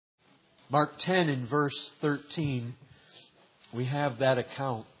Mark 10 in verse 13, we have that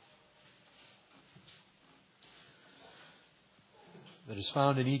account that is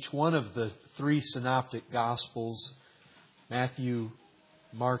found in each one of the three synoptic Gospels, Matthew,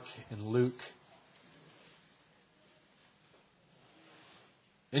 Mark, and Luke.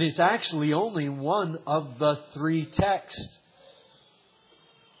 And it's actually only one of the three texts.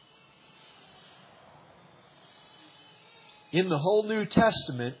 In the whole New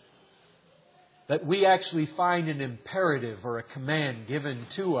Testament, that we actually find an imperative or a command given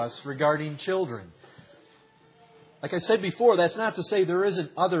to us regarding children. Like I said before, that's not to say there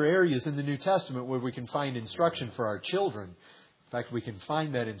isn't other areas in the New Testament where we can find instruction for our children. In fact, we can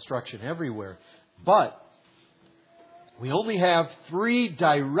find that instruction everywhere. But we only have three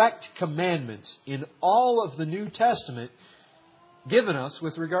direct commandments in all of the New Testament given us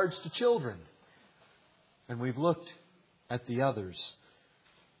with regards to children. And we've looked at the others.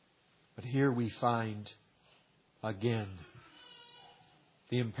 But here we find again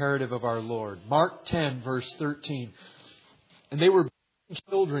the imperative of our Lord. Mark 10, verse 13. And they were bringing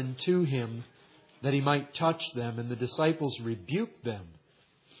children to Him that He might touch them, and the disciples rebuked them.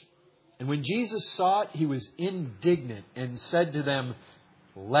 And when Jesus saw it, He was indignant and said to them,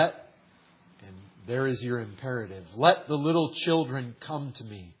 and there is your imperative, let the little children come to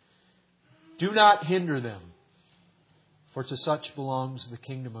me. Do not hinder them, for to such belongs the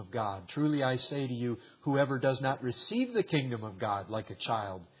kingdom of God. Truly I say to you, whoever does not receive the kingdom of God like a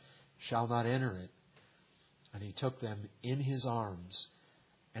child shall not enter it. And He took them in His arms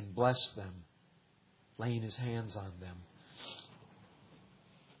and blessed them, laying His hands on them.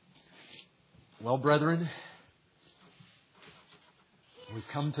 Well, brethren, we've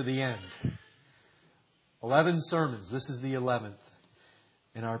come to the end. 11 sermons. This is the 11th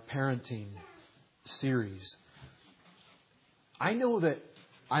in our parenting series. I know that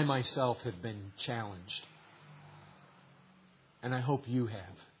I myself have been challenged. And I hope you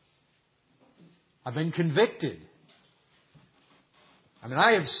have. I've been convicted.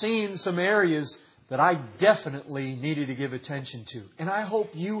 I have seen some areas that I definitely needed to give attention to. And I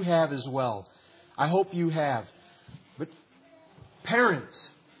hope you have as well. I hope you have. But parents,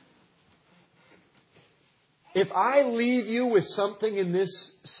 if I leave you with something in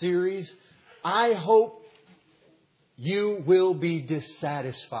this series, I hope you will be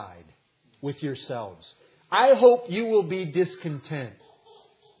dissatisfied with yourselves. I hope you will be discontent.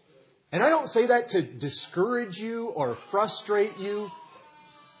 And I don't say that to discourage you or frustrate you.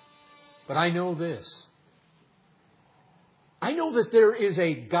 But I know this. I know that there is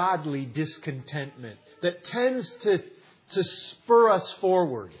a godly discontentment that tends to spur us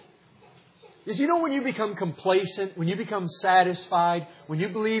forward. Because when you become complacent, when you become satisfied, when you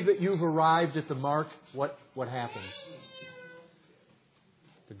believe that you've arrived at the mark, what happens?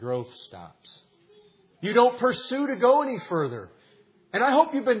 The growth stops. You don't pursue to go any further. And I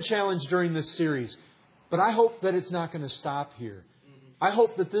hope you've been challenged during this series. But I hope that it's not going to stop here. I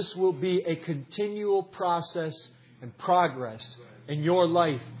hope that this will be a continual process and progress in your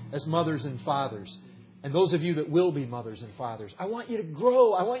life as mothers and fathers. And those of you that will be mothers and fathers, I want you to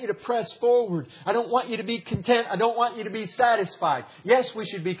grow. I want you to press forward. I don't want you to be content. I don't want you to be satisfied. Yes, we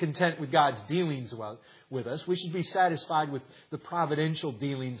should be content with God's dealings with us. We should be satisfied with the providential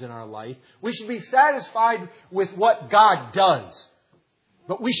dealings in our life. We should be satisfied with what God does.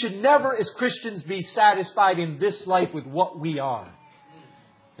 But we should never, as Christians, be satisfied in this life with what we are.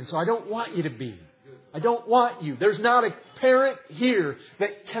 And so I don't want you to be. I don't want you. There's not a parent here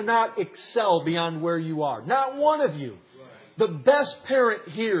that cannot excel beyond where you are. Not one of you. The best parent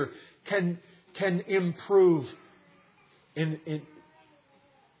here can improve in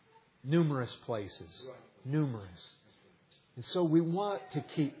numerous places. Numerous. And so we want to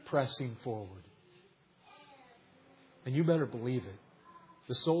keep pressing forward. And you better believe it.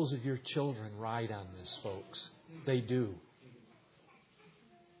 The souls of your children ride on this, folks. They do.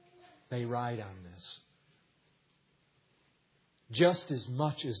 They ride on this. Just as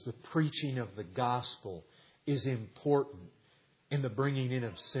much as the preaching of the gospel is important in the bringing in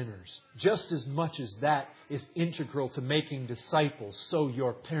of sinners, just as much as that is integral to making disciples, so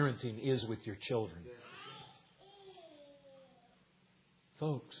your parenting is with your children.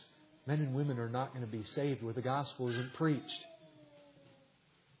 Folks, men and women are not going to be saved where the gospel isn't preached.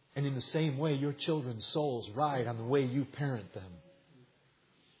 And in the same way, your children's souls ride on the way you parent them.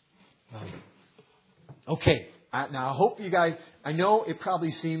 Okay. Now, I hope you guys... I know it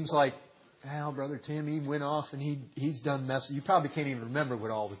probably seems like, well, Brother Tim, he went off and he's done messages. You probably can't even remember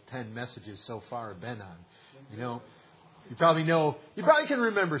what all the 10 messages so far have been on. You probably can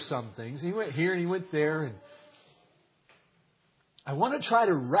remember some things. He went here and he went there. And I want to try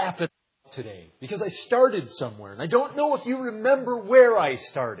to wrap it up today because I started somewhere. And I don't know if you remember where I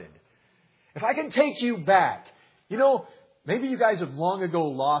started. If I can take you back. You know, maybe you guys have long ago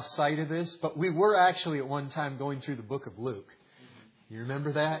lost sight of this, but we were actually at one time going through the book of Luke. You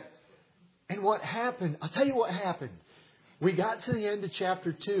remember that? And what happened, I'll tell you what happened. We got to the end of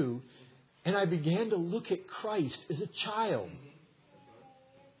chapter 2, and I began to look at Christ as a child.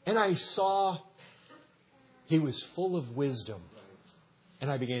 And I saw He was full of wisdom. And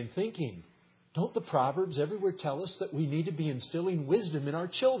I began thinking, don't the Proverbs everywhere tell us that we need to be instilling wisdom in our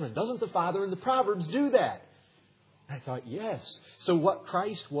children? Doesn't the Father in the Proverbs do that? And I thought, yes. So what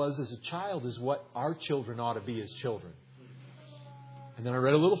Christ was as a child is what our children ought to be as children. And then I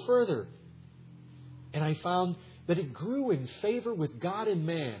read a little further. And I found that it grew in favor with God and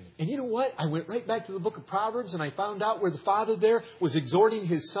man. And you know what? I went right back to the book of Proverbs and I found out where the father there was exhorting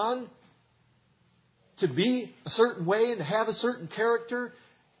his son to be a certain way and to have a certain character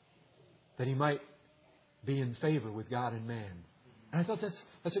that he might be in favor with God and man. And I thought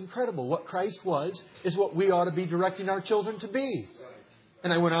that's incredible. What Christ was is what we ought to be directing our children to be.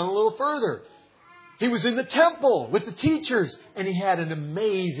 And I went on a little further. He was in the temple with the teachers and he had an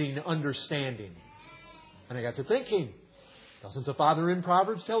amazing understanding. And I got to thinking, doesn't the Father in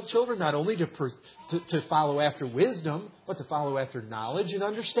Proverbs tell children not only to follow after wisdom, but to follow after knowledge and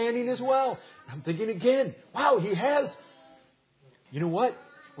understanding as well? I'm thinking again, wow, he has. You know what?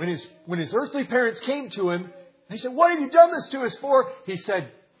 When his earthly parents came to him, they said, what have you done this to us for? He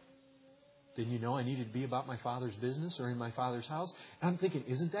said, didn't you know I needed to be about my Father's business or in my Father's house? And I'm thinking,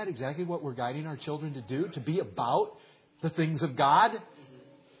 isn't that exactly what we're guiding our children to do? To be about the things of God?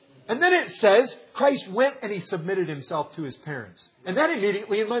 And then it says, Christ went and He submitted Himself to His parents. And that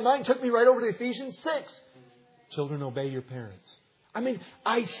immediately in my mind took me right over to Ephesians 6. Children, obey your parents. I mean,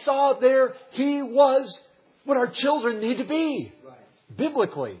 I saw there He was what our children need to be.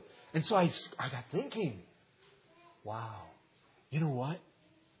 Biblically. And so I got thinking, wow, you know what?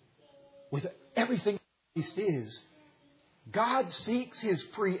 With everything Christ is, God seeks His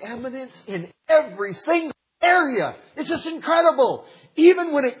preeminence in every single area. It's just incredible.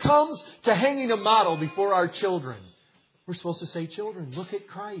 Even when it comes to hanging a model before our children. We're supposed to say, children, look at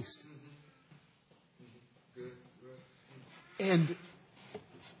Christ. And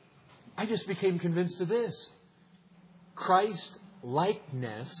I just became convinced of this. Christ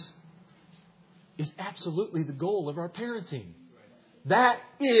likeness is absolutely the goal of our parenting. That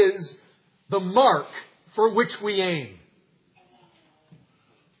is the mark for which we aim.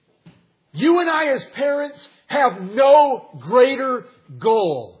 You and I as parents have no greater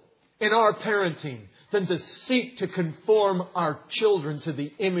goal in our parenting than to seek to conform our children to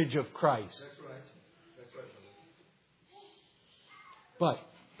the image of Christ. That's right. But,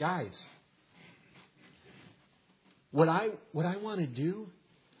 guys, what I want to do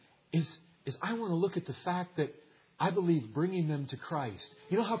is I want to look at the fact that I believe bringing them to Christ.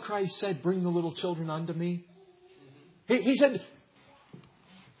 You know how Christ said, bring the little children unto me? He said,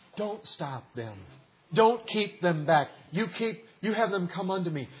 don't stop them. Don't keep them back. You have them come unto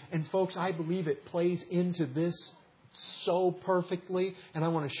me. And folks, I believe it plays into this so perfectly. And I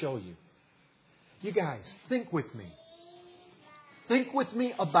want to show you. You guys, think with me. Think with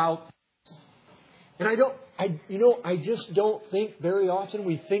me about this. And I just don't think very often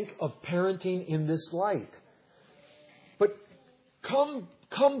we think of parenting in this light. But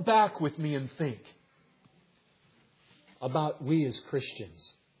come back with me and think about we as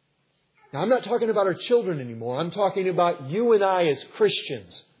Christians. Now, I'm not talking about our children anymore. I'm talking about you and I as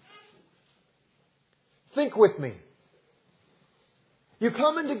Christians. Think with me. You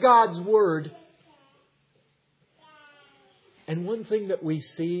come into God's Word, and one thing that we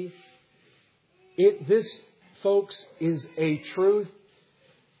see, this, folks, is a truth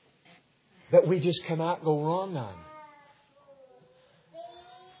that we just cannot go wrong on.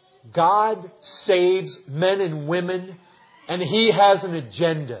 God saves men and women, and He has an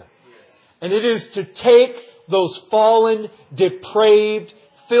agenda. And it is to take those fallen, depraved,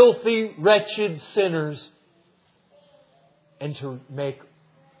 filthy, wretched sinners and to make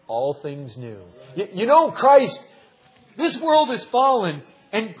all things new. You know, Christ, this world is fallen,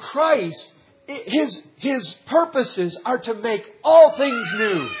 and Christ, His purposes are to make all things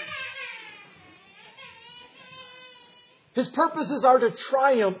new. His purposes are to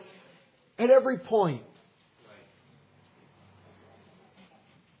triumph at every point.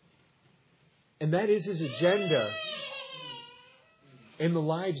 And that is His agenda in the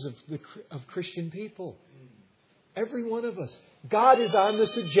lives of Christian people. Every one of us. God is on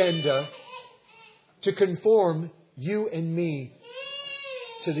this agenda to conform you and me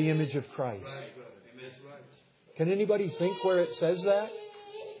to the image of Christ. Can anybody think where it says that?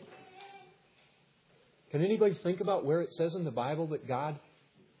 Can anybody think about where it says in the Bible that God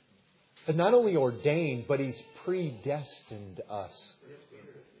has not only ordained, but He's predestined us?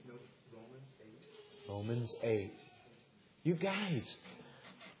 Romans 8. You guys,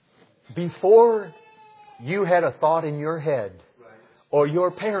 before you had a thought in your head, or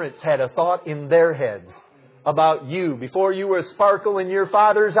your parents had a thought in their heads about you, before you were a sparkle in your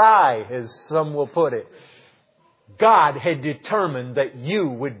father's eye, as some will put it, God had determined that you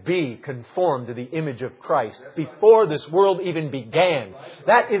would be conformed to the image of Christ before this world even began.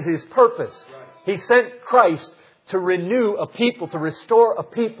 That is His purpose. He sent Christ to renew a people, to restore a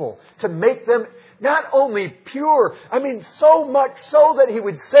people, to make them not only pure, so much so that He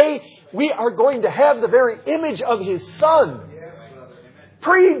would say, we are going to have the very image of His Son.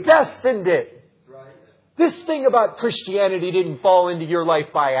 Predestined it. This thing about Christianity didn't fall into your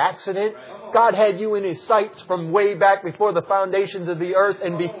life by accident. God had you in His sights from way back before the foundations of the earth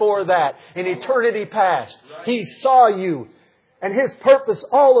and before that, in eternity past. He saw you. And His purpose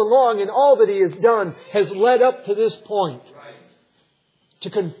all along and all that He has done has led up to this point. To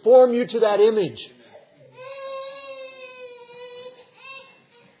conform you to that image.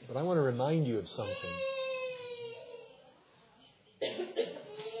 But I want to remind you of something.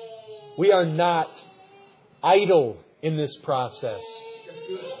 We are not idle in this process.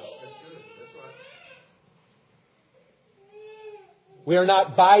 We are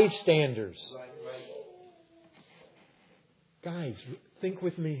not bystanders. Guys, think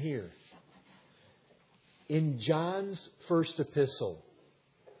with me here. In John's first epistle,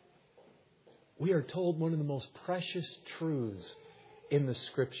 we are told one of the most precious truths in the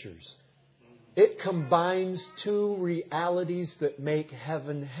Scriptures. It combines two realities that make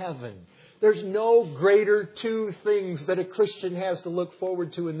heaven heaven. There's no greater two things that a Christian has to look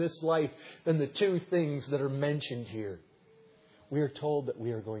forward to in this life than the two things that are mentioned here. We are told that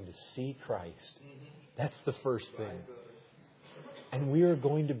we are going to see Christ. That's the first thing. And we are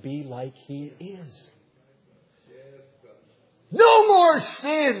going to be like He is. No more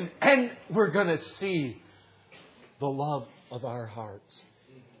sin! And we're going to see the love of our hearts.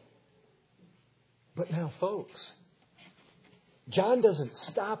 But now, folks, John doesn't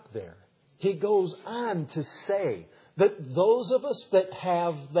stop there. He goes on to say that those of us that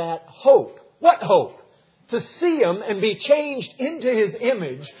have that hope, what hope? To see Him and be changed into His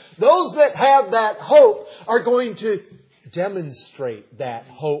image, those that have that hope are going to demonstrate that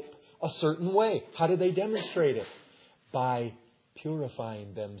hope a certain way. How do they demonstrate it? By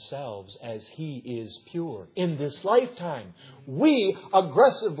purifying themselves as He is pure. In this lifetime, we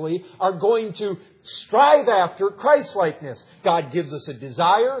aggressively are going to strive after Christ-likeness. God gives us a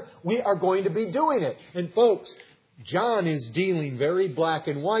desire. We are going to be doing it. And folks, John is dealing very black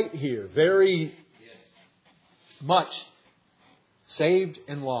and white here. Very much saved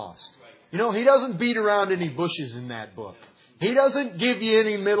and lost. He doesn't beat around any bushes in that book. He doesn't give you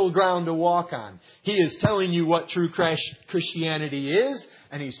any middle ground to walk on. He is telling you what true Christianity is,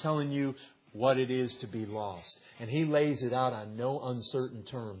 and He's telling you what it is to be lost. And He lays it out on no uncertain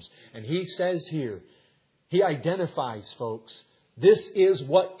terms. And He says here, He identifies, folks, this is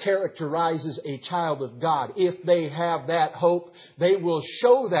what characterizes a child of God. If they have that hope, they will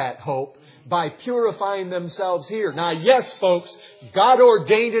show that hope by purifying themselves here. Now, yes, folks, God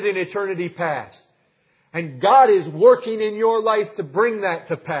ordained it in eternity past. And God is working in your life to bring that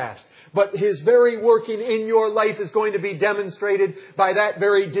to pass. But His very working in your life is going to be demonstrated by that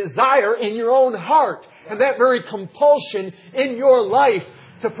very desire in your own heart. And that very compulsion in your life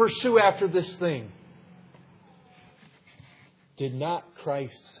to pursue after this thing. Did not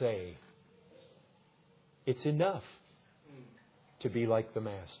Christ say, it's enough to be like the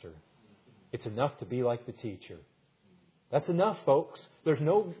Master? It's enough to be like the teacher. That's enough, folks. There's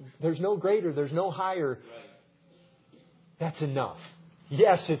no greater. There's no higher. That's enough.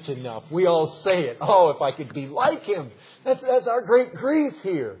 Yes, it's enough. We all say it. Oh, if I could be like Him. That's our great grief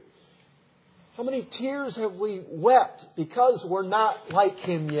here. How many tears have we wept because we're not like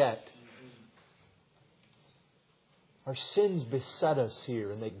Him yet? Our sins beset us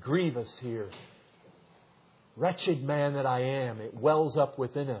here and they grieve us here. Wretched man that I am, it wells up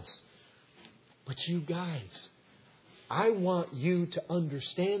within us. But you guys, I want you to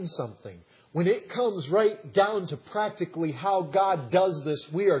understand something. When it comes right down to practically how God does this,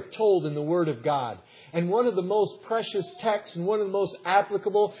 we are told in the Word of God. And one of the most precious texts and one of the most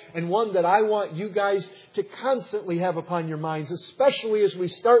applicable and one that I want you guys to constantly have upon your minds, especially as we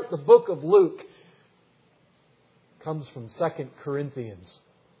start the book of Luke, comes from 2 Corinthians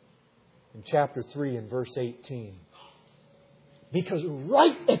in chapter 3 and verse 18. Because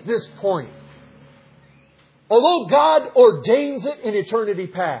right at this point, although God ordains it in eternity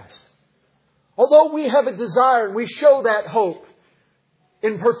past, Although we have a desire and we show that hope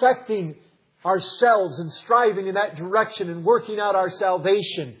in perfecting ourselves and striving in that direction and working out our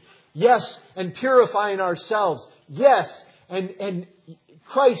salvation. Yes, and purifying ourselves. Yes, and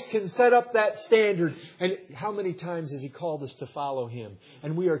Christ can set up that standard. And how many times has He called us to follow Him?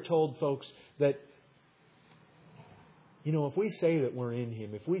 And we are told, folks, that, if we say that we're in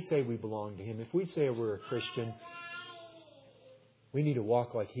Him, if we say we belong to Him, if we say we're a Christian, we need to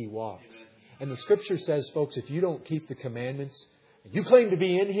walk like He walks. And the Scripture says, folks, if you don't keep the commandments, you claim to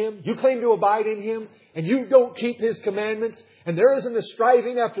be in Him, you claim to abide in Him, and you don't keep His commandments, and there isn't a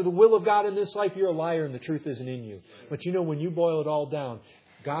striving after the will of God in this life, you're a liar and the truth isn't in you. But when you boil it all down,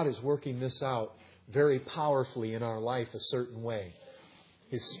 God is working this out very powerfully in our life a certain way.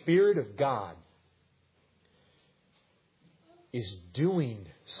 His Spirit of God is doing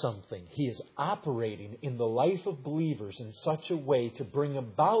something. He is operating in the life of believers in such a way to bring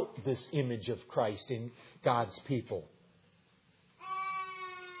about this image of Christ in God's people.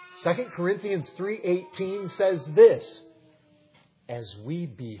 2 Corinthians 3:18 says this, as we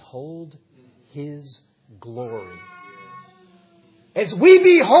behold His glory. As we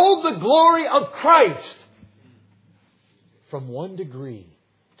behold the glory of Christ from one degree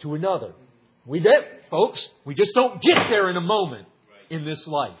to another. We just don't get there in a moment in this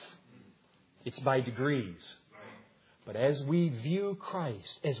life. It's by degrees. But as we view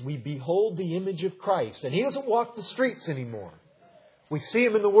Christ, as we behold the image of Christ, and He doesn't walk the streets anymore. We see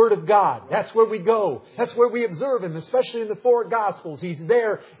Him in the Word of God. That's where we go. That's where we observe Him, especially in the four Gospels. He's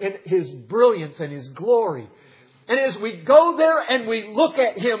there in His brilliance and His glory. And as we go there and we look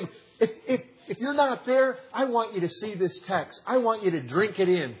at Him, if you're not there, I want you to see this text. I want you to drink it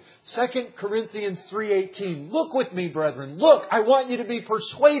in. 2 Corinthians 3:18. Look with me, brethren. Look, I want you to be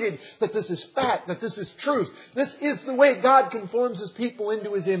persuaded that this is fact, that this is truth. This is the way God conforms His people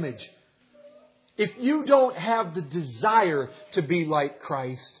into His image. If you don't have the desire to be like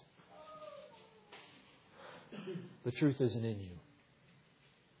Christ, the truth isn't in you.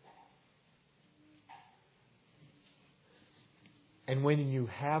 And when you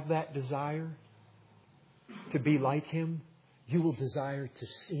have that desire to be like Him, you will desire to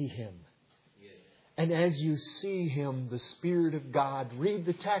see Him. And as you see Him, the Spirit of God, read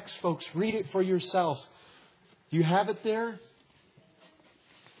the text, folks, read it for yourself. Do you have it there?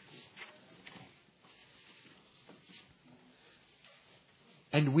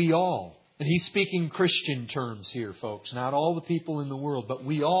 And we all, and He's speaking Christian terms here, folks, not all the people in the world, but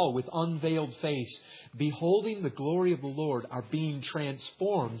we all, with unveiled face, beholding the glory of the Lord, are being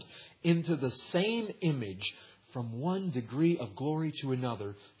transformed into the same image from one degree of glory to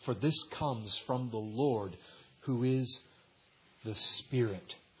another, for this comes from the Lord, who is the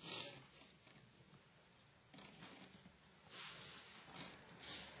Spirit.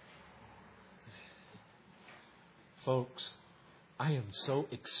 Folks, I am so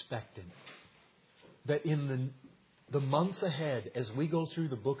expectant that in the months ahead, as we go through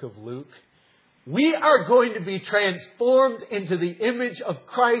the book of Luke, we are going to be transformed into the image of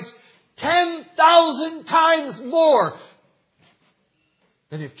Christ 10,000 times more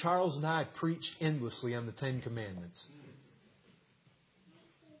than if Charles and I preached endlessly on the Ten Commandments.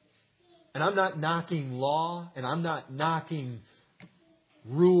 And I'm not knocking law, and I'm not knocking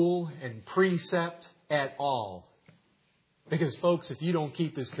rule and precept at all. Because, folks, if you don't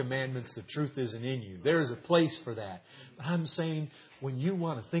keep His commandments, the truth isn't in you. There is a place for that. But I'm saying, when you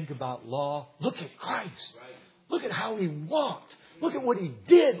want to think about law, look at Christ. Look at how He walked. Look at what He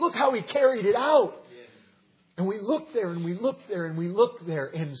did. Look how He carried it out. And we look there and we look there and we look there.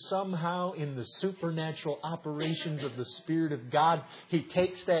 And somehow in the supernatural operations of the Spirit of God, He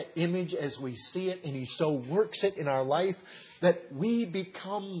takes that image as we see it and He so works it in our life that we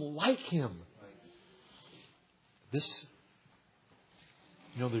become like Him.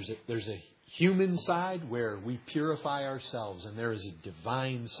 There's a human side where we purify ourselves, and there is a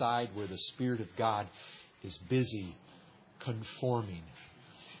divine side where the Spirit of God is busy conforming.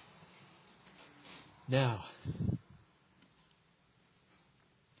 Now,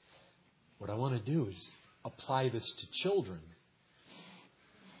 what I want to do is apply this to children.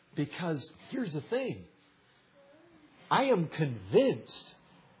 Because here's the thing. I am convinced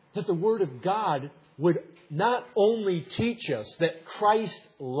that the Word of God would not only teach us that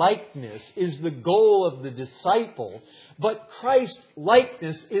Christ-likeness is the goal of the disciple, but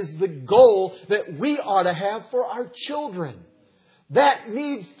Christ-likeness is the goal that we ought to have for our children. That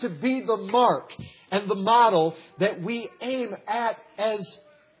needs to be the mark and the model that we aim at as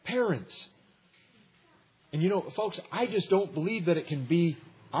parents. And folks, I just don't believe that it can be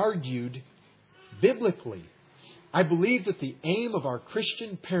argued biblically. I believe that the aim of our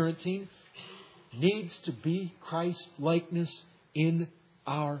Christian parenting needs to be Christ-likeness in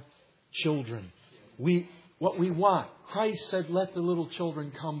our children. What we want, Christ said, let the little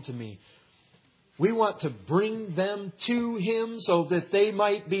children come to me. We want to bring them to Him so that they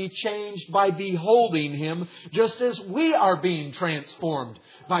might be changed by beholding Him, just as we are being transformed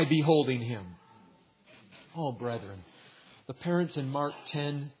by beholding Him. Oh, brethren, the parents in Mark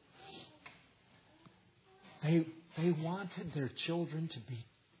 10, they wanted their children to be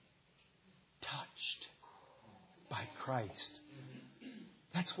touched by Christ.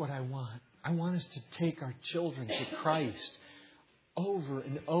 That's what I want. I want us to take our children to Christ over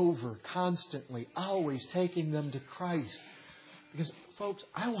and over, constantly, always taking them to Christ. Because, folks,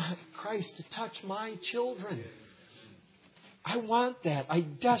 I want Christ to touch my children. I want that. I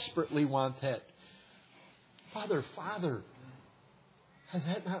desperately want that. Father, has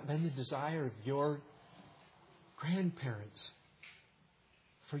that not been the desire of your grandparents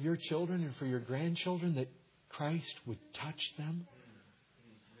for your children and for your grandchildren, that Christ would touch them?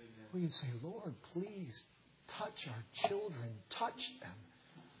 We can say, Lord, please touch our children. Touch them.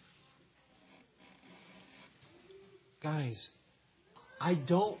 Guys, I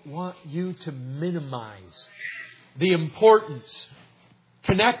don't want you to minimize the importance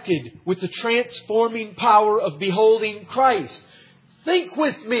connected with the transforming power of beholding Christ. Think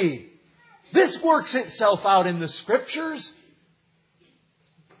with me. This works itself out in the Scriptures.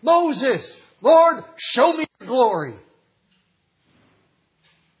 Moses, Lord, show me your glory.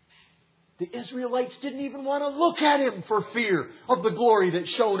 The Israelites didn't even want to look at Him for fear of the glory that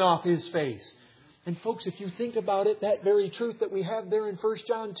shone off His face. And folks, if you think about it, that very truth that we have there in 1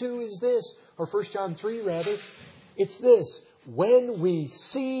 John 2 is this, or 1 John 3 rather, it's this. When we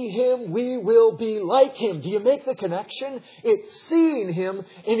see Him, we will be like Him. Do you make the connection? It's seeing Him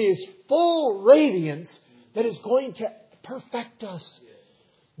in His full radiance that is going to perfect us.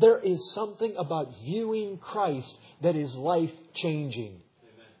 There is something about viewing Christ that is life-changing.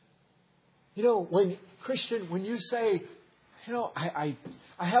 You know, when you say, you know, I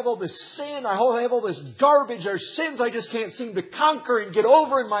have all this sin, I have all this garbage, there's sins I just can't seem to conquer and get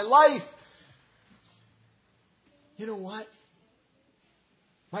over in my life. You know what?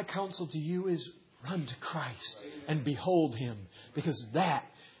 My counsel to you is run to Christ and behold Him, because that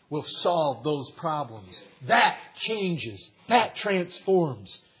will solve those problems. That changes. That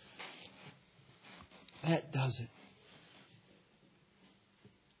transforms. That does it.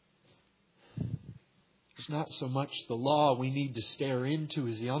 It's not so much the law we need to stare into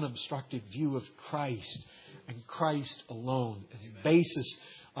as the unobstructed view of Christ and Christ alone as the basis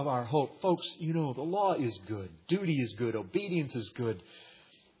of our hope. Folks, you know, the law is good. Duty is good. Obedience is good.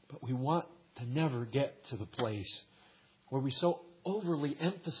 But we want to never get to the place where we so overly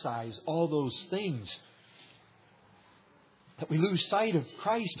emphasize all those things that we lose sight of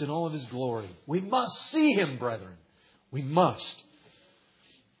Christ in all of His glory. We must see Him, brethren. We must.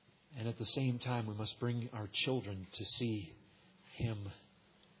 And at the same time, we must bring our children to see Him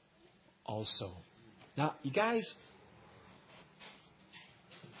also. Now, you guys,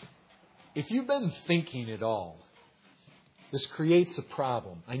 if you've been thinking at all, this creates a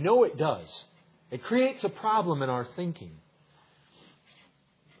problem. I know it does. It creates a problem in our thinking.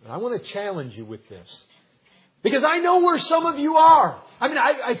 And I want to challenge you with this. Because I know where some of you are. I mean,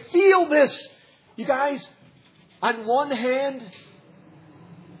 I feel this. You guys, on one hand,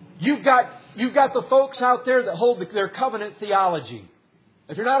 You've got the folks out there that hold their covenant theology.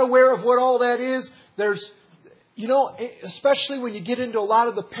 If you're not aware of what all that is, there's, you know, especially when you get into a lot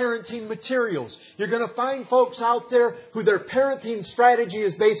of the parenting materials, you're going to find folks out there who their parenting strategy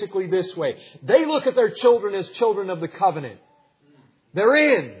is basically this way. They look at their children as children of the covenant. They're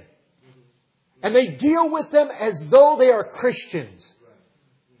in. And they deal with them as though they are Christians.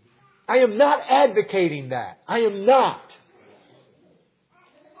 I am not advocating that. I am not.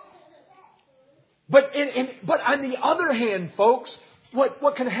 But on the other hand, folks,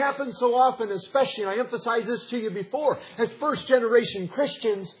 what can happen so often, especially, and I emphasized this to you before, as first generation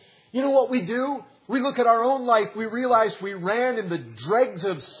Christians, you know what we do? We look at our own life, we realize we ran in the dregs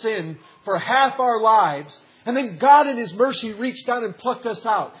of sin for half our lives, and then God in His mercy reached down and plucked us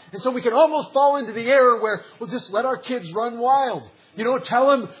out. And so we can almost fall into the error where we'll just let our kids run wild. You know, tell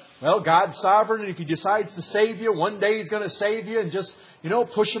them, well, God's sovereign, and if He decides to save you, one day He's going to save you, and just, you know,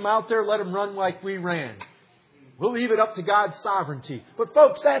 push them out there, let them run like we ran. We'll leave it up to God's sovereignty. But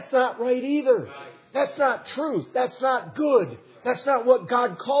folks, that's not right either. That's not truth. That's not good. That's not what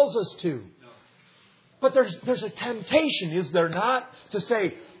God calls us to. But there's a temptation, is there not, to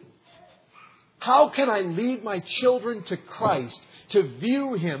say, how can I lead my children to Christ, to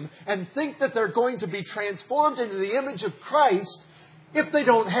view Him, and think that they're going to be transformed into the image of Christ if they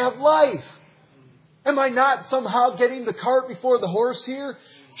don't have life? Am I not somehow getting the cart before the horse here?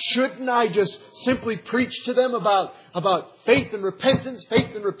 Shouldn't I just simply preach to them about faith and repentance,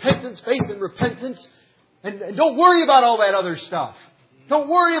 faith and repentance, faith and repentance? And don't worry about all that other stuff. Don't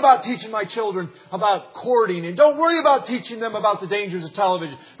worry about teaching my children about courting. And don't worry about teaching them about the dangers of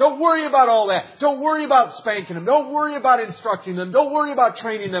television. Don't worry about all that. Don't worry about spanking them. Don't worry about instructing them. Don't worry about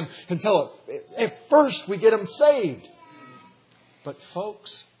training them until at first we get them saved. But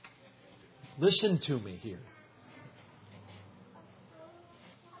folks, listen to me here.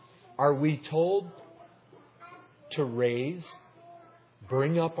 Are we told to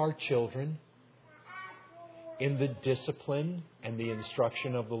bring up our children in the discipline and the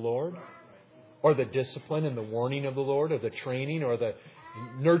instruction of the Lord? Or the discipline and the warning of the Lord? Or the training or the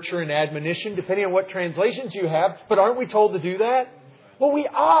nurture and admonition, depending on what translations you have. But aren't we told to do that? Well, we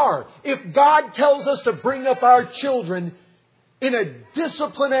are. If God tells us to bring up our children in a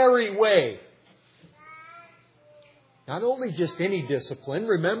disciplinary way, not only just any discipline,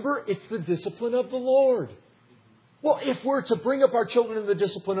 remember, it's the discipline of the Lord. Well, if we're to bring up our children in the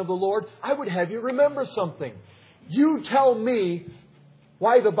discipline of the Lord, I would have you remember something. You tell me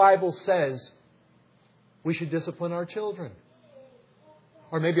why the Bible says we should discipline our children.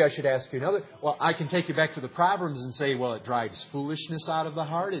 Or maybe I should ask you another. Well, I can take you back to the Proverbs and say, well, it drives foolishness out of the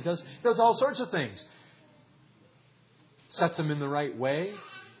heart. It does all sorts of things. Sets them in the right way.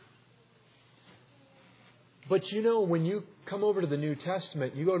 But you know, when you come over to the New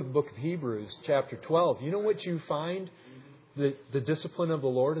Testament, you go to the book of Hebrews, chapter 12, you know what you find the discipline of the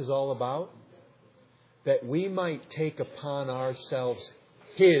Lord is all about? That we might take upon ourselves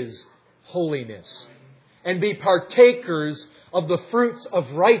His holiness and be partakers of the fruits of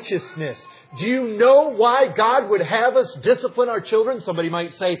righteousness. Do you know why God would have us discipline our children? Somebody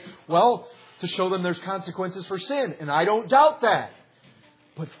might say, well, to show them there's consequences for sin. And I don't doubt that.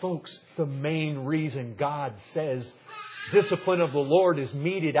 But folks, the main reason God says discipline of the Lord is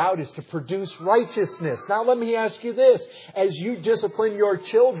meted out is to produce righteousness. Now let me ask you this. As you discipline your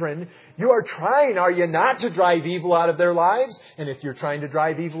children, you are trying, are you not, to drive evil out of their lives? And if you're trying to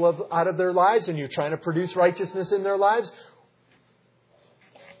drive evil out of their lives and you're trying to produce righteousness in their lives,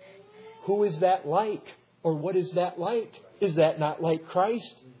 who is that like? Or what is that like? Is that not like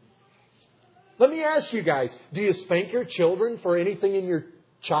Christ? Let me ask you guys, do you spank your children for anything in your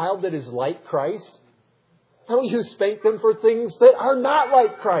child that is like Christ? Don't you spank them for things that are not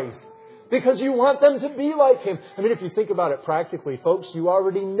like Christ? Because you want them to be like Him. I mean, if you think about it practically, folks, you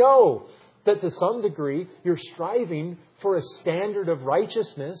already know that to some degree you're striving for a standard of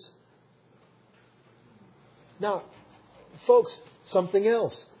righteousness. Now, folks, something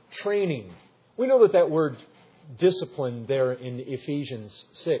else. Training. We know that word discipline there in Ephesians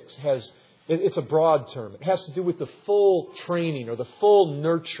 6 it's a broad term. It has to do with the full training or the full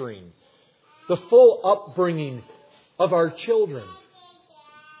nurturing, the full upbringing of our children.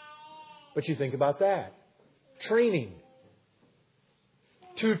 But you think about that. Training.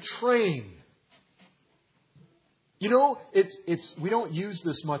 To train. You know, we don't use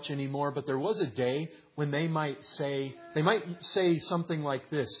this much anymore, but there was a day when they might say something like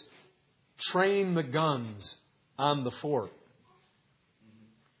this: train the guns on the fort.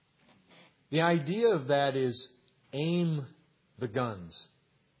 The idea of that is aim the guns.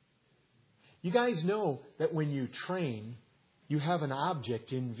 You guys know that when you train, you have an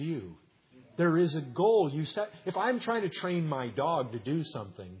object in view. There is a goal you set. If I'm trying to train my dog to do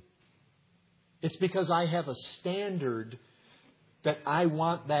something, it's because I have a standard that I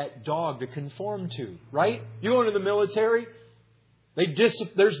want that dog to conform to. Right? You go into the military,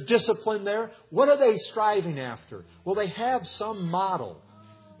 there's discipline there. What are they striving after? Well, they have some model.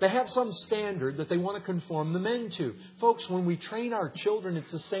 They have some standard that they want to conform the men to. Folks, when we train our children,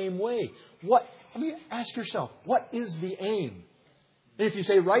 it's the same way. Ask yourself, what is the aim? And if you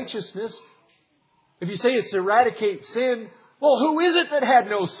say righteousness, if you say it's to eradicate sin, well, who is it that had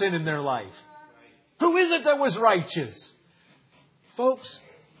no sin in their life? Who is it that was righteous? Folks,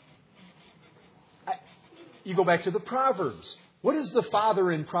 you go back to the Proverbs. What does the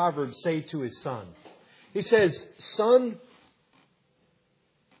father in Proverbs say to his son? He says, son,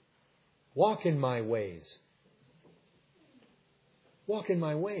 walk in my ways. Walk in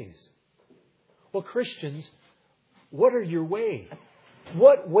my ways. Well, Christians, what are your ways?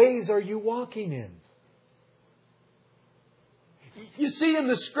 What ways are you walking in? You see, in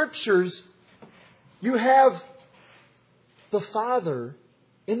the Scriptures, you have the father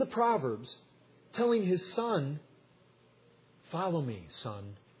in the Proverbs telling his son, follow me,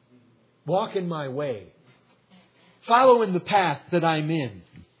 son. Walk in my way. Follow in the path that I'm in.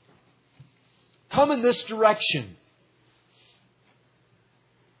 Come in this direction.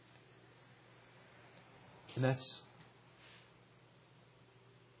 And that's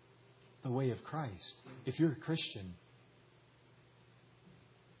the way of Christ. If you're a Christian.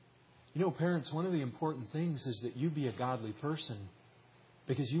 You know, parents, one of the important things is that you be a godly person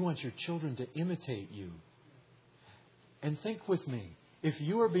because you want your children to imitate you. And think with me, if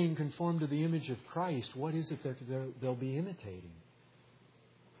you are being conformed to the image of Christ, what is it that they'll be imitating?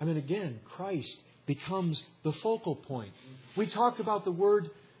 I mean, again, Christ becomes the focal point. We talked about the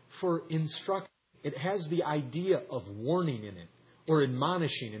word for instruction. It has the idea of warning in it, or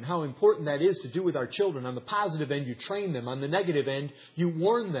admonishing, and how important that is to do with our children. On the positive end, you train them. On the negative end, you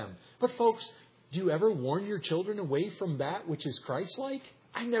warn them. But folks, do you ever warn your children away from that which is Christ-like?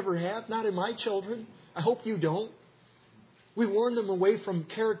 I never have, not in my children. I hope you don't. We warn them away from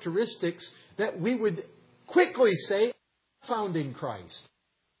characteristics that we would quickly say found in Christ.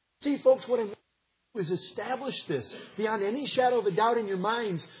 See, folks, what I want to do is establish this beyond any shadow of a doubt in your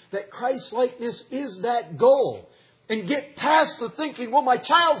minds that Christ-likeness is that goal. And get past the thinking, well, my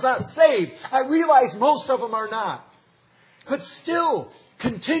child's not saved. I realize most of them are not. But still,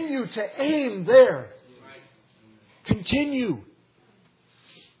 continue to aim there. Continue.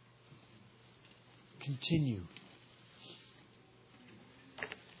 Continue.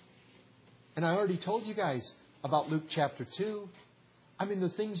 And I already told you guys about Luke chapter 2. I mean, the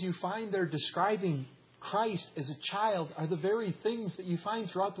things you find there describing Christ as a child are the very things that you find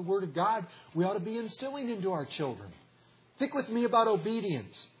throughout the Word of God we ought to be instilling into our children. Think with me about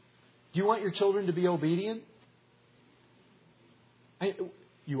obedience. Do you want your children to be obedient?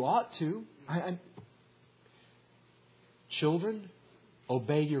 You ought to. Children,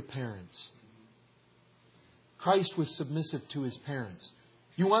 obey your parents. Christ was submissive to His parents.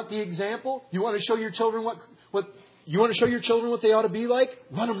 You want the example? You want to show your children what you want to show your children what they ought to be like?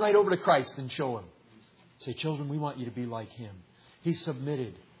 Run them right over to Christ and show them. Say, children, we want you to be like Him. He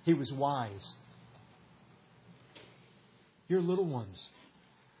submitted. He was wise. Your little ones.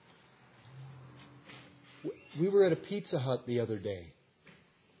 We were at a Pizza Hut the other day.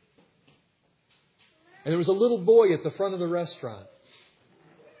 And there was a little boy at the front of the restaurant.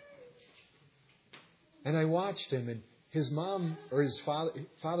 And I watched him, and his mom or his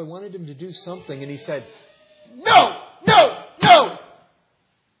father wanted him to do something, and he said, "No, no, no!"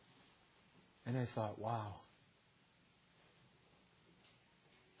 And I thought, wow.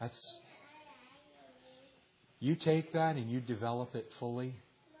 You take that and you develop it fully,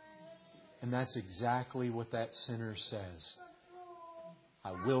 and that's exactly what that sinner says.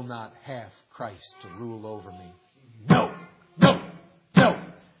 I will not have Christ to rule over me. No, no, no.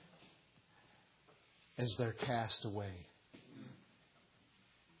 As they're cast away.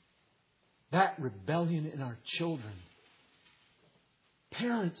 That rebellion in our children.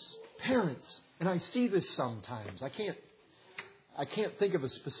 Parents, and I see this sometimes. I can't think of a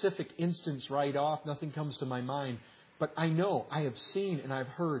specific instance right off. Nothing comes to my mind. But I know, I have seen and I've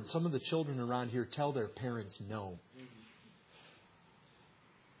heard some of the children around here tell their parents no.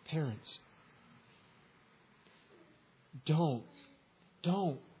 Parents, don't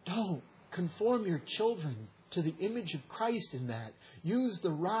conform your children to the image of Christ in that. Use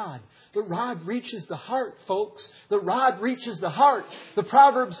the rod. The rod reaches the heart, folks. The rod reaches the heart. The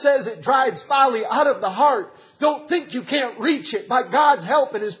proverb says it drives folly out of the heart. Don't think you can't reach it. By God's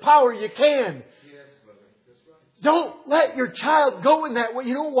help and His power, you can. Don't let your child go in that way.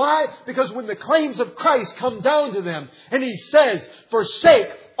 You know why? Because when the claims of Christ come down to them and He says, forsake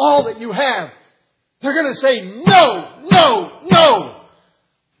all that you have, they're going to say, no, no, no.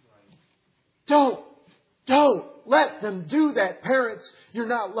 Don't let them do that. Parents, you're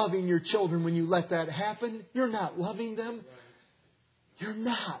not loving your children when you let that happen. You're not loving them. You're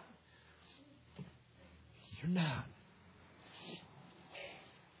not.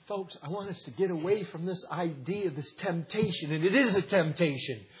 Folks, I want us to get away from this idea, this temptation. And it is a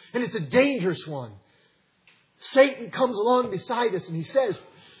temptation. And it's a dangerous one. Satan comes along beside us and he says,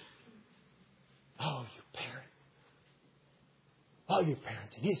 "Oh, you parent. Oh, you're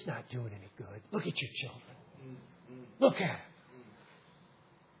parenting. It's not doing any good. Look at your children. Look at it.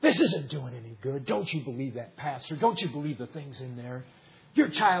 This isn't doing any good. Don't you believe that, Pastor? Don't you believe the things in there? Your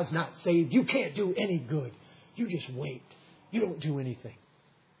child's not saved. You can't do any good. You just wait. You don't do anything.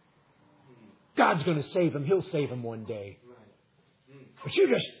 God's going to save him. He'll save him one day. But you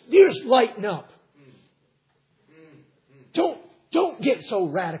just lighten up. Don't get so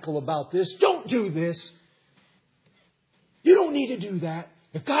radical about this. Don't do this. You don't need to do that.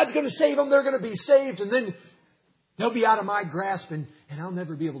 If God's going to save them, they're going to be saved. And then they'll be out of my grasp and I'll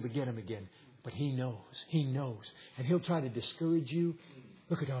never be able to get them again. But He knows. He knows. And He'll try to discourage you.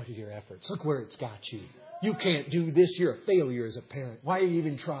 Look at all of your efforts. Look where it's got you. You can't do this. You're a failure as a parent. Why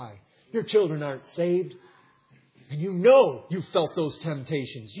even try? Your children aren't saved. And you know you felt those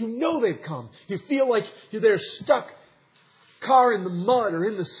temptations. You know they've come. You feel like you're there stuck, car in the mud or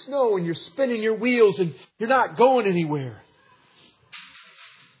in the snow, and you're spinning your wheels and you're not going anywhere.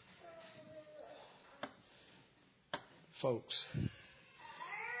 Folks,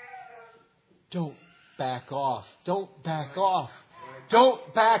 don't back off. Don't back off.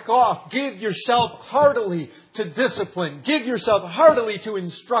 Don't back off. Give yourself heartily to discipline. Give yourself heartily to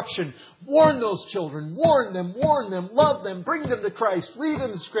instruction. Warn those children. Warn them. Love them. Bring them to Christ. Read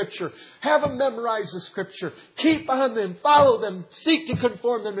them Scripture. Have them memorize the Scripture. Keep on them. Follow them. Seek to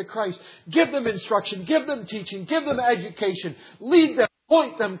conform them to Christ. Give them instruction. Give them teaching. Give them education. Lead them.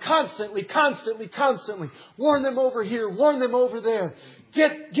 Point them constantly. Warn them over here. Warn them over there.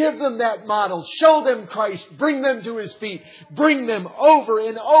 Give them that model. Show them Christ. Bring them to His feet. Bring them over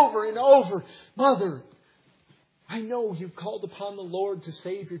and over and over. Mother, I know you've called upon the Lord to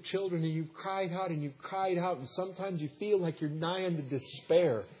save your children, and you've cried out and sometimes you feel like you're nigh unto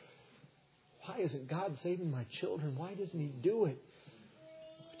despair. Why isn't God saving my children? Why doesn't He do it?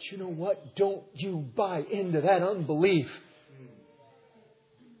 But you know what? Don't you buy into that unbelief.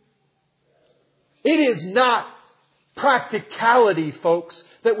 It is not practicality, folks,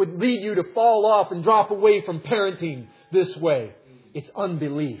 that would lead you to fall off and drop away from parenting this way. It's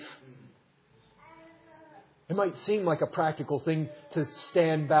unbelief. It might seem like a practical thing to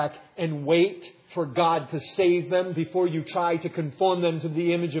stand back and wait for God to save them before you try to conform them to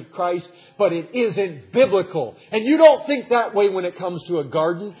the image of Christ, but it isn't biblical. And you don't think that way when it comes to a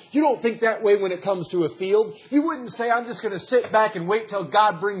garden. You don't think that way when it comes to a field. You wouldn't say, I'm just going to sit back and wait till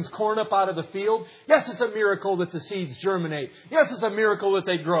God brings corn up out of the field. Yes, it's a miracle that the seeds germinate. Yes, it's a miracle that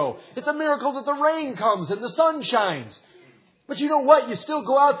they grow. It's a miracle that the rain comes and the sun shines. But you know what? You still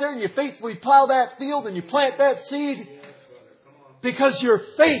go out there and you faithfully plow that field and you plant that seed. Because your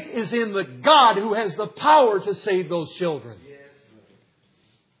faith is in the God who has the power to save those children.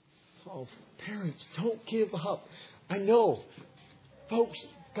 Oh, parents, don't give up. I know, folks,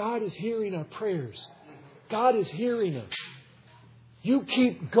 God is hearing our prayers. God is hearing us. You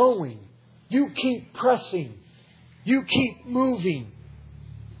keep going. You keep pressing. You keep moving.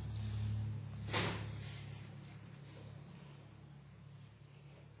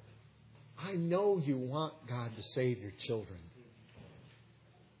 I know you want God to save your children.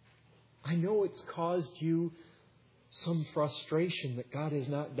 I know it's caused you some frustration that God has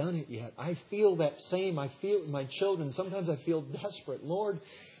not done it yet. I feel that same. I feel it in my children. Sometimes I feel desperate. Lord,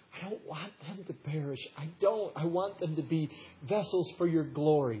 I don't want them to perish. I don't. I want them to be vessels for your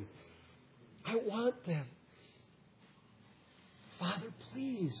glory. I want them. Father,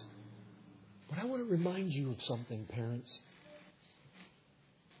 please. But I want to remind you of something, parents.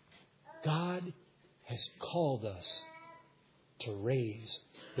 God has called us to raise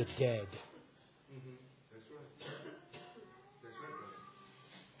the dead.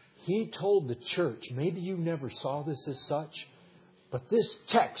 He told the church, maybe you never saw this as such, but this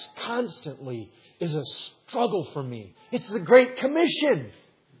text constantly is a struggle for me. It's the Great Commission.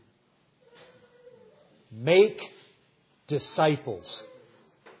 Make disciples.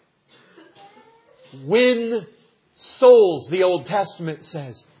 Win souls, the Old Testament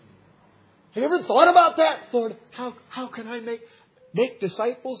says. Have you ever thought about that? Lord, how can I make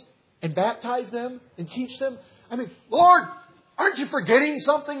disciples and baptize them and teach them? I mean, Lord, aren't you forgetting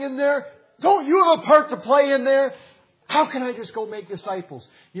something in there? Don't you have a part to play in there? How can I just go make disciples?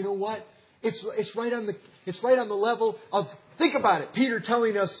 You know what? It's right on the level of, think about it. Peter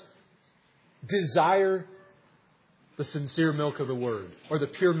telling us, desire the sincere milk of the Word, or the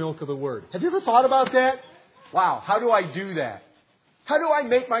pure milk of the Word. Have you ever thought about that? Wow, how do I do that? How do I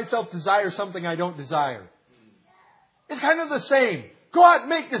make myself desire something I don't desire? It's kind of the same. Go out and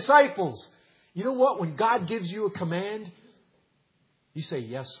make disciples. You know what? When God gives you a command, you say,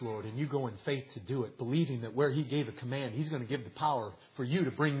 yes, Lord, and you go in faith to do it, believing that where He gave a command, He's going to give the power for you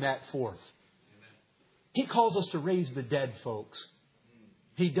to bring that forth. Amen. He calls us to raise the dead, folks.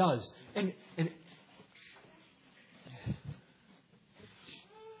 He does. And it's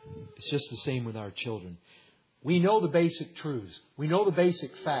just the same with our children. We know the basic truths. We know the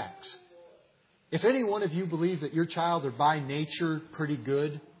basic facts. If any one of you believe that your child are by nature pretty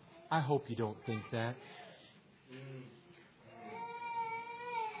good, I hope you don't think that.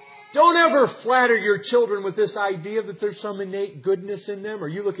 Don't ever flatter your children with this idea that there's some innate goodness in them. Or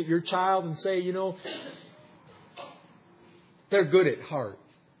you look at your child and say, you know, they're good at heart.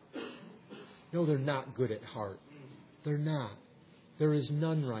 No, they're not good at heart. They're not. There is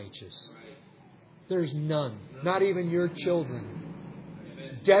none righteous. There's none. Not even your children.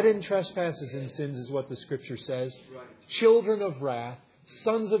 Dead in trespasses and sins is what the Scripture says. Children of wrath.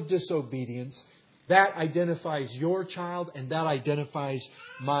 Sons of disobedience. That identifies your child and that identifies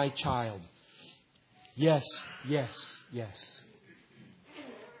my child. Yes, yes, yes.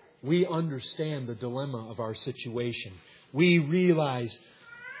 We understand the dilemma of our situation. We realize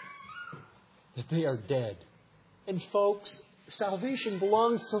that they are dead. And folks, salvation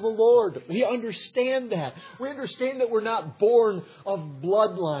belongs to the Lord. We understand that. We understand that we're not born of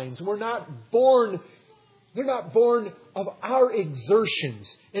bloodlines. They're not born of our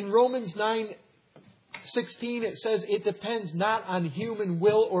exertions. In Romans 9:16 it says it depends not on human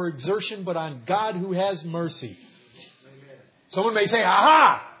will or exertion, but on God who has mercy. Amen. Someone may say,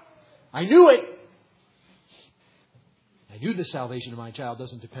 aha! I knew it! I knew the salvation of my child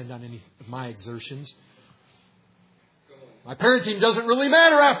doesn't depend on any of my exertions. My parenting doesn't really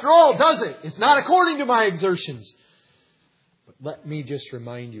matter after all, does it? It's not according to my exertions. But let me just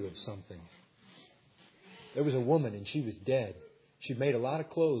remind you of something. There was a woman and she was dead. She'd made a lot of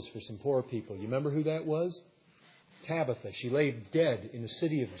clothes for some poor people. You remember who that was? Tabitha. She lay dead in the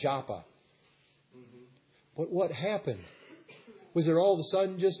city of Joppa. But what happened? Was there all of a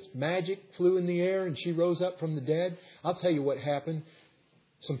sudden just magic flew in the air and she rose up from the dead? I'll tell you what happened.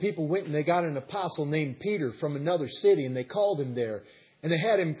 Some people went and they got an apostle named Peter from another city and they called him there. And they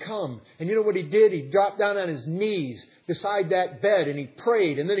had him come. And you know what he did? He dropped down on his knees beside that bed and he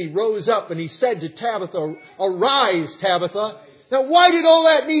prayed. And then he rose up and he said to Tabitha, "Arise, Tabitha." Now, why did all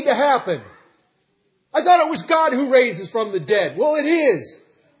that need to happen? I thought it was God who raises from the dead. Well, it is.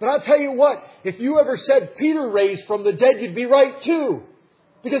 But I'll tell you what, if you ever said Peter raised from the dead, you'd be right too.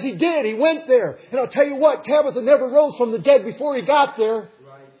 Because he did. He went there. And I'll tell you what, Tabitha never rose from the dead before he got there.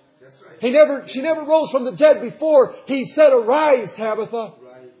 She never rose from the dead before he said, "Arise, Tabitha."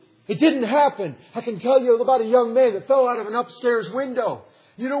 Right. It didn't happen. I can tell you about a young man that fell out of an upstairs window.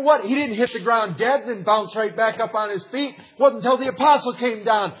 You know what? He didn't hit the ground dead, then bounce right back up on his feet. It wasn't until the apostle came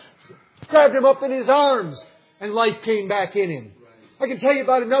down, grabbed him up in his arms, and life came back in him. I can tell you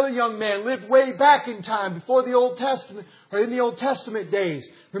about another young man lived way back in time before the Old Testament, or in the Old Testament days.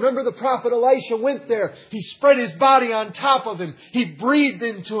 Remember the prophet Elisha went there. He spread his body on top of him. He breathed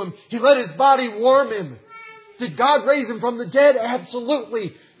into him. He let his body warm him. Did God raise him from the dead?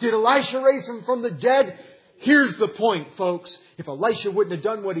 Absolutely. Did Elisha raise him from the dead? Here's the point, folks. If Elisha wouldn't have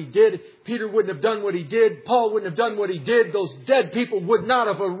done what he did, Peter wouldn't have done what he did, Paul wouldn't have done what he did, those dead people would not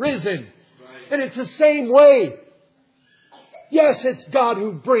have arisen. Right. And it's the same way. Yes, it's God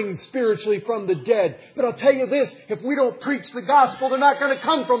who brings spiritually from the dead. But I'll tell you this, if we don't preach the gospel, they're not going to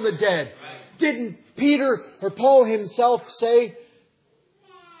come from the dead. Right. Didn't Peter or Paul himself say,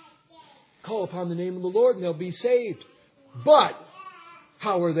 "Call upon the name of the Lord and they'll be saved"? But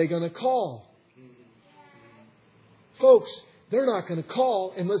how are they going to call? Folks, they're not going to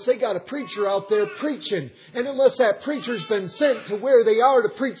call unless they got a preacher out there preaching. And unless that preacher's been sent to where they are to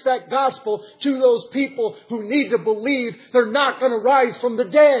preach that gospel to those people who need to believe, they're not going to rise from the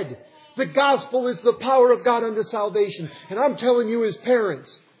dead. The gospel is the power of God unto salvation. And I'm telling you as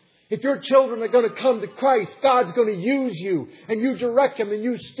parents, if your children are going to come to Christ, God's going to use you. And you direct them and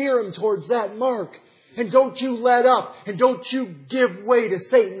you steer them towards that mark. And don't you let up. And don't you give way to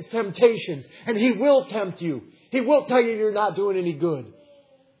Satan's temptations. And he will tempt you. He will tell you you're not doing any good.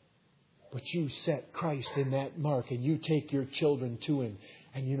 But you set Christ in that mark and you take your children to Him.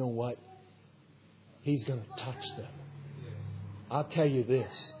 And you know what? He's going to touch them. I'll tell you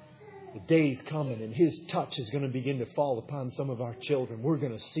this. The day's coming and His touch is going to begin to fall upon some of our children. We're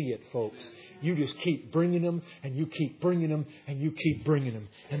going to see it, folks. You just keep bringing them and you keep bringing them and you keep bringing them.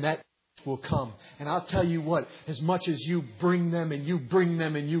 And that will come. And I'll tell you what, as much as you bring them and you bring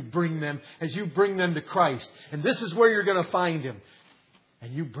them and you bring them, as you bring them to Christ, and this is where you're going to find Him,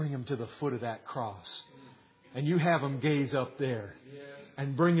 and you bring them to the foot of that cross, and you have them gaze up there,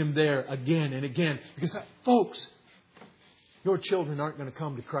 and bring them there again and again. Because, folks, your children aren't going to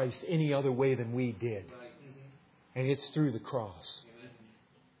come to Christ any other way than we did. And it's through the cross.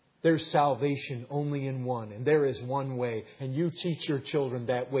 There's salvation only in one. And there is one way. And you teach your children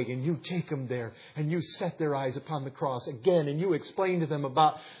that way. And you take them there. And you set their eyes upon the cross again. And you explain to them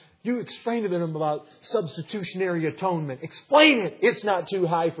about substitutionary atonement. Explain it. It's not too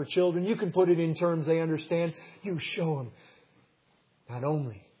high for children. You can put it in terms they understand. You show them. Not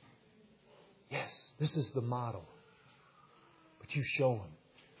only, yes, this is the model. But you show them,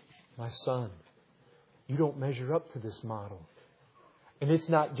 my son, you don't measure up to this model. And it's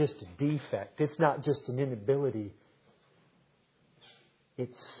not just a defect. It's not just an inability.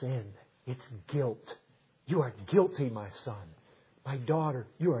 It's sin. It's guilt. You are guilty, my son. My daughter,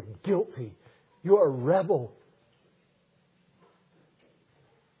 you are guilty. You are a rebel.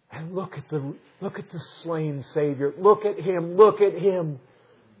 And look at the slain Savior. Look at Him. Look at Him.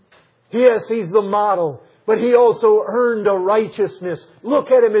 Yes, He's the model. But He also earned a righteousness.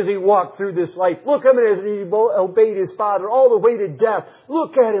 Look at Him as He walked through this life. Look at Him as He obeyed His Father all the way to death.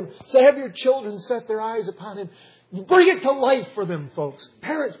 Look at Him. So have your children set their eyes upon Him. Bring it to life for them, folks.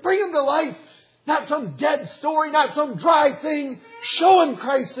 Parents, bring them to life. Not some dead story, not some dry thing. Show Him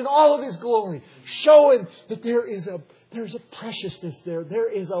Christ in all of His glory. Show Him that there's a preciousness there.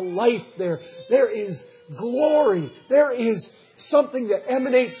 There is a life there. There is glory. There is something that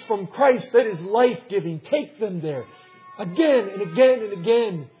emanates from Christ that is life-giving. Take them there. Again and again and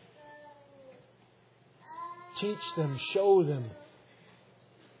again. Teach them, show them.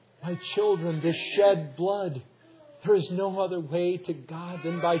 My children, to shed blood. There is no other way to God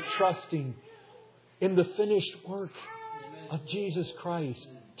than by trusting in the finished work of Jesus Christ.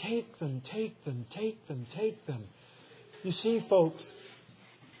 Take them, take them, take them, take them. You see, folks,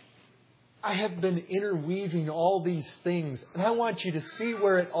 I have been interweaving all these things, and I want you to see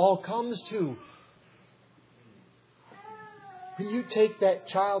where it all comes to. When you take that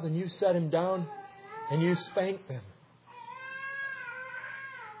child and you set him down and you spank them,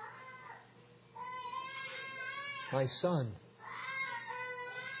 my son,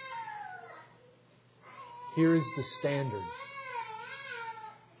 here is the standard.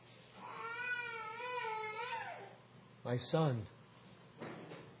 My son,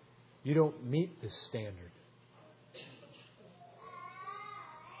 you don't meet this standard.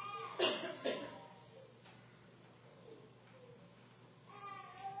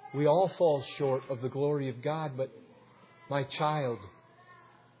 We all fall short of the glory of God, but my child,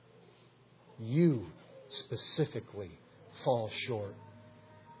 you specifically fall short.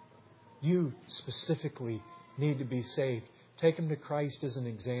 You specifically need to be saved. Take him to Christ as an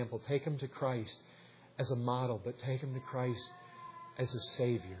example. Take him to Christ as a model, but take him to Christ as a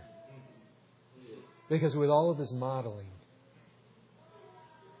Savior. Because with all of his modeling,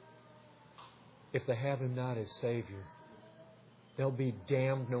 if they have him not as Savior, they'll be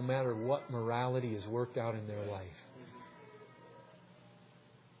damned no matter what morality is worked out in their life.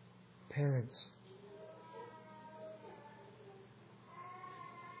 Parents,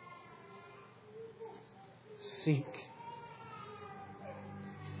 seek.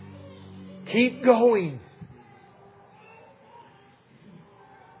 Keep going.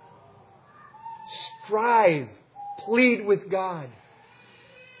 Strive. Plead with God.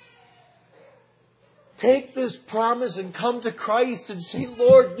 Take this promise and come to Christ and say,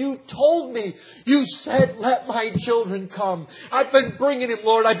 Lord, you told me. You said, let my children come. I've been bringing him,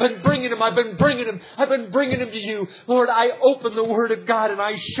 Lord. I've been bringing him. I've been bringing him. I've been bringing him to you. Lord, I open the Word of God and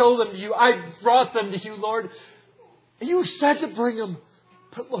I show them to you. I brought them to you, Lord. You said to bring them.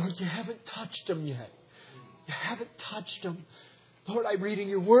 But Lord, you haven't touched them yet. You haven't touched them. Lord, I'm reading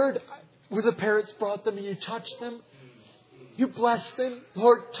your Word. Where the parents brought them and you touched them. You bless them.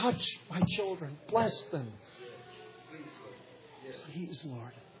 Lord, touch my children. Bless them. Please,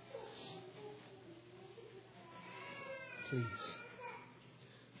 Lord. Please.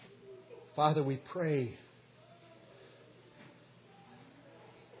 Father, we pray.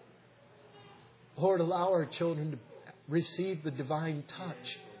 Lord, allow our children to receive the divine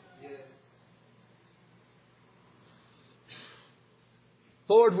touch.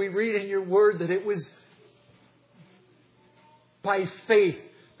 Lord, we read in your Word that it was by faith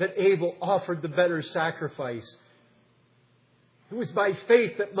that Abel offered the better sacrifice. It was by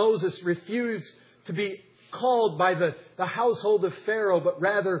faith that Moses refused to be called by the household of Pharaoh, but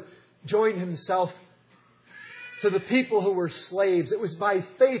rather joined himself to the people who were slaves. It was by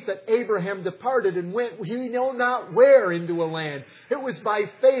faith that Abraham departed and went, we know not where, into a land. It was by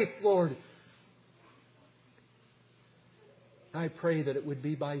faith, Lord. I pray that it would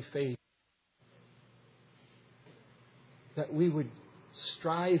be by faith that we would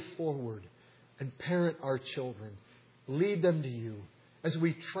strive forward and parent our children, lead them to you as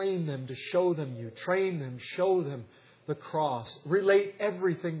we train them to show them you, train them, show them the cross, relate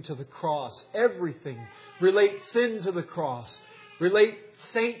everything to the cross, everything. Relate sin to the cross, relate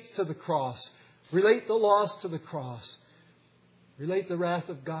saints to the cross, relate the lost to the cross, relate the wrath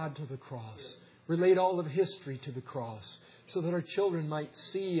of God to the cross, relate all of history to the cross, so that our children might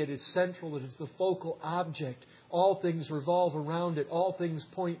see it is central, it is the focal object. All things revolve around it. All things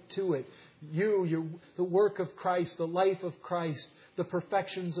point to it. The work of Christ, the life of Christ, the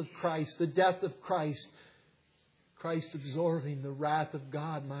perfections of Christ, the death of Christ. Christ absorbing the wrath of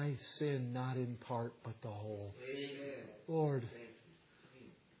God, my sin, not in part, but the whole. Amen.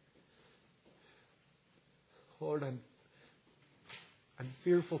 Lord, I'm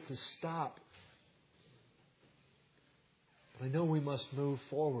fearful to stop. But I know we must move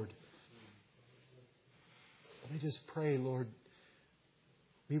forward. But I just pray, Lord,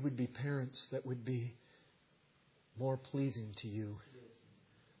 we would be parents that would be more pleasing to You.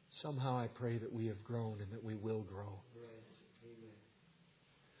 Somehow I pray that we have grown and that we will grow.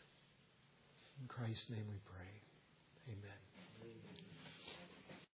 In Christ's name we pray. Amen.